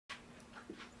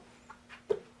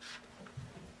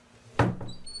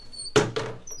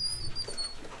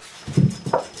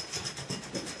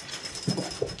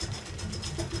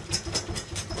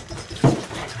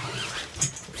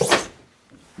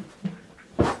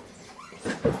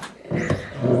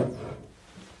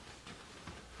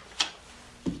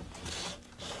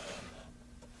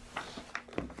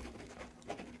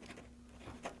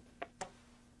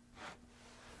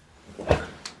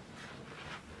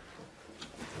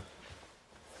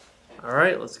All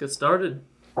right, let's get started.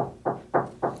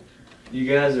 You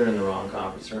guys are in the wrong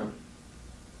conference room.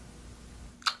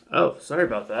 Oh, sorry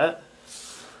about that.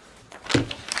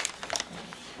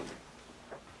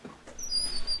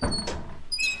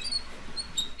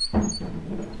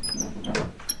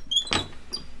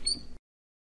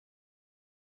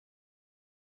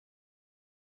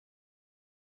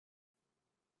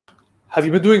 Have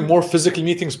you been doing more physical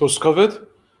meetings post-COVID?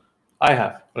 I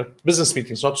have, like business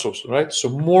meetings, not social, right? So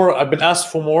more, I've been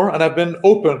asked for more and I've been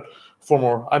open for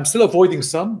more. I'm still avoiding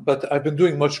some, but I've been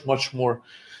doing much, much more.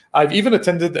 I've even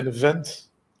attended an event,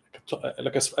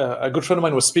 like a good friend of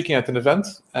mine was speaking at an event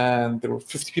and there were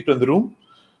 50 people in the room.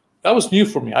 That was new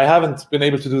for me. I haven't been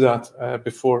able to do that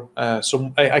before.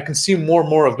 So I can see more and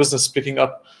more of business picking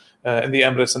up in the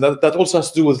Emirates. And that also has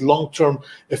to do with long-term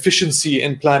efficiency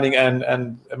in planning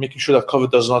and making sure that COVID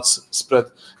does not spread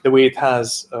the way it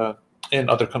has in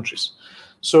other countries.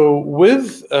 So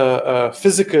with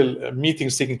physical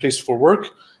meetings taking place for work,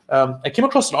 I came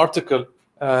across an article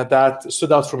that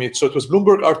stood out for me. So it was a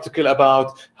Bloomberg article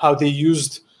about how they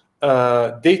used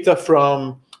data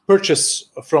from purchase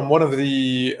from one of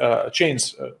the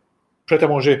chains,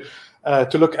 Pret-a-Manger,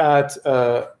 to look at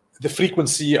the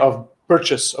frequency of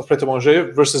purchase of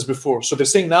Pret-a-Manger versus before. So they're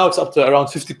saying now it's up to around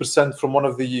 50% from one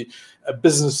of the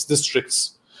business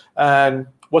districts. And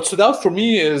what stood out for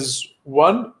me is,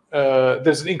 one,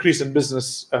 there's an increase in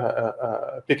business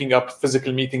picking up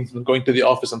physical meetings and going to the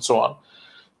office and so on.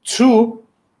 Two,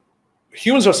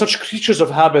 humans are such creatures of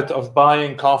habit of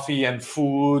buying coffee and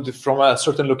food from a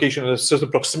certain location in a certain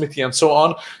proximity and so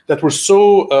on, that we're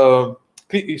so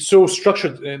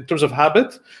structured in terms of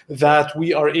habit that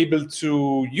we are able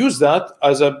to use that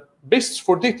as a basis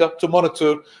for data to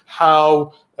monitor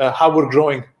how we're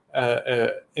growing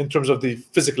in terms of the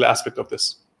physical aspect of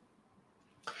this.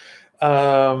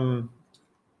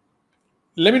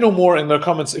 Let me know more in the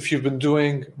comments if you've been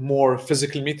doing more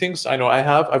physical meetings. I know I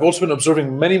have. I've also been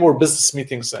observing many more business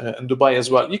meetings in Dubai as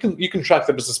well. You can track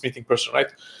the business meeting person, right?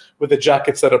 With the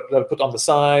jackets that are put on the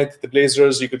side, the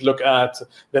blazers. You could look at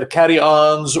their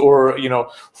carry-ons, or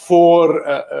four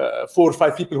or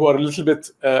five people who are a little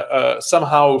bit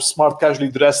somehow smart, casually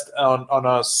dressed on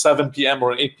a 7 p.m.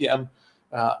 or an 8 p.m.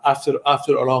 After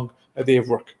a long day of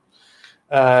work.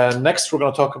 Next, we're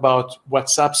going to talk about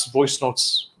WhatsApp's voice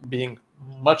notes being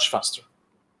much faster.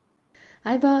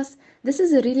 Hi boss, this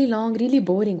is a really long, really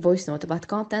boring voice note about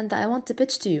content that I want to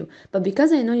pitch to you, but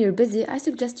because I know you're busy, I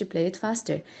suggest you play it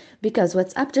faster. Because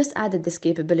WhatsApp just added this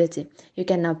capability. You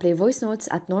can now play voice notes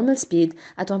at normal speed,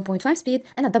 at 1.5 speed,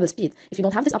 and at double speed. If you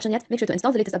don't have this option yet, make sure to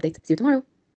install the latest update. See you tomorrow.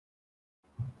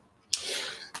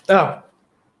 Now,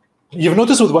 you've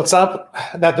noticed with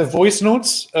WhatsApp that the voice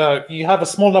notes, you have a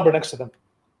small number next to them.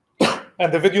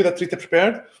 And the video that Rita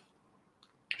prepared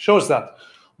shows that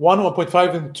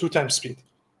 1.5, and 2 times speed.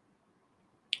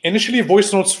 Initially,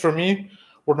 voice notes for me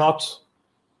were not,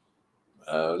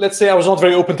 let's say I was not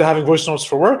very open to having voice notes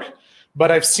for work,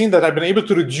 but I've seen that I've been able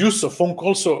to reduce a phone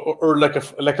call, or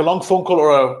like a long phone call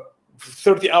or a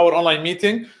 30-hour online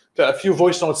meeting, to a few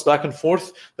voice notes back and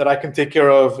forth that I can take care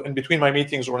of in between my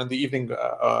meetings or in the evening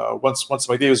once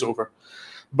my day is over.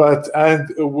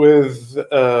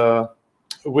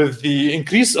 With the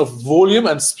increase of volume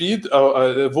and speed,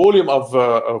 volume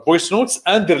of voice notes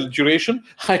and their duration,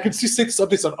 I can see status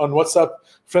updates on WhatsApp,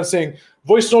 friends saying,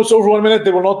 voice notes over 1 minute,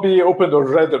 they will not be opened or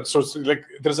read. So it's like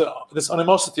there's this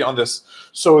animosity on this.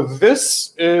 So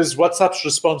this is WhatsApp's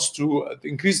response to the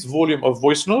increased volume of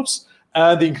voice notes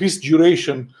and the increased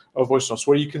duration of voice notes,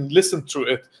 where you can listen to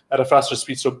it at a faster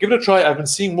speed. So give it a try. I've been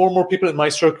seeing more and more people in my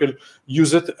circle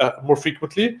use it more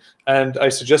frequently, and I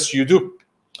suggest you do.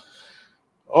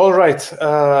 All right.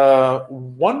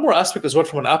 One more aspect as well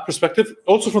from an app perspective,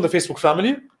 also from the Facebook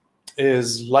family,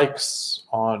 is likes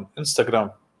on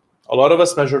Instagram. A lot of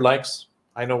us measure likes.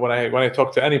 I know when I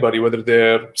talk to anybody, whether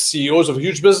they're CEOs of a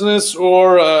huge business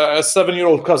or a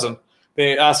 7-year-old cousin,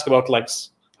 they ask about likes.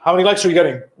 How many likes are you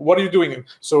getting? What are you doing?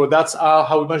 So that's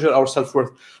how we measure our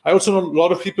self-worth. I also know a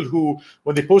lot of people who,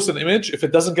 when they post an image, if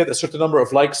it doesn't get a certain number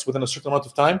of likes within a certain amount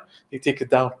of time, they take it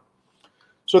down.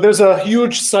 So there's a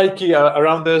huge psyche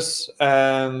around this,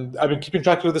 and I've been keeping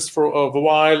track of this for a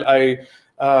while.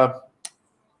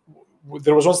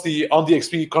 There was once the On the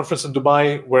XP conference in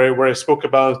Dubai where I spoke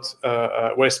about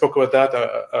that.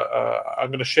 I'm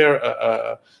going to share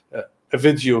a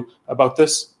video about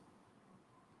this.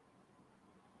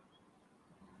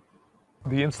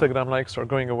 The Instagram likes are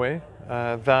going away.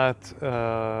 That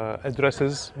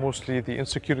addresses mostly the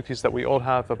insecurities that we all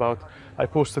have about, I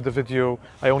posted the video,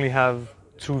 I only have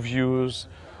 2 views,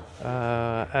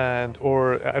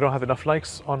 or I don't have enough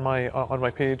likes on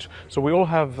my page. So we all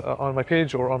have on my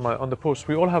page or on the post,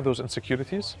 we all have those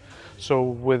insecurities. So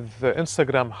with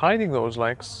Instagram hiding those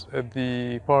likes,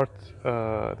 the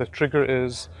trigger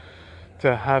is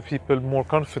to have people more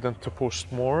confident to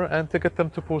post more and to get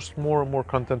them to post more and more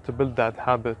content to build that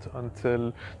habit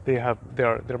until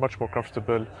they're much more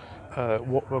comfortable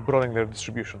broadening their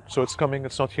distribution. So it's coming.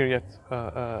 It's not here yet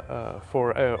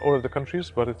for all of the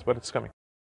countries, but it's coming.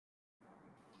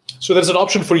 So there's an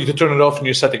option for you to turn it off in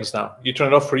your settings now. You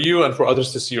turn it off for you and for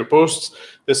others to see your posts.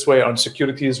 This way, our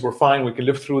insecurities, we're fine. We can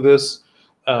live through this.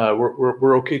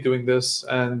 We're okay doing this.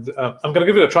 And I'm going to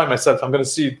give it a try myself. I'm going to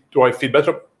see, do I feel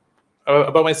better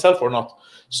about myself or not?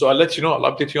 So I'll let you know.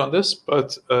 I'll update you on this.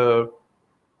 But I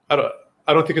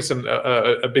don't think it's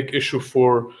a big issue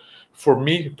for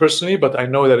me personally, but I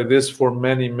know that it is for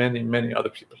many, many, many other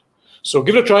people. So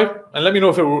give it a try and let me know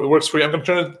if it works for you. I'm going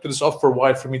to turn this off for a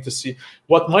while for me to see.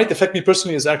 What might affect me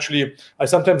personally is actually I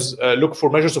sometimes look for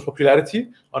measures of popularity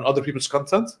on other people's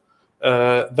content.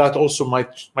 That also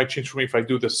might change for me if I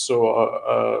do this.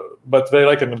 So, but very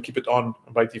likely I'm going to keep it on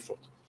by default.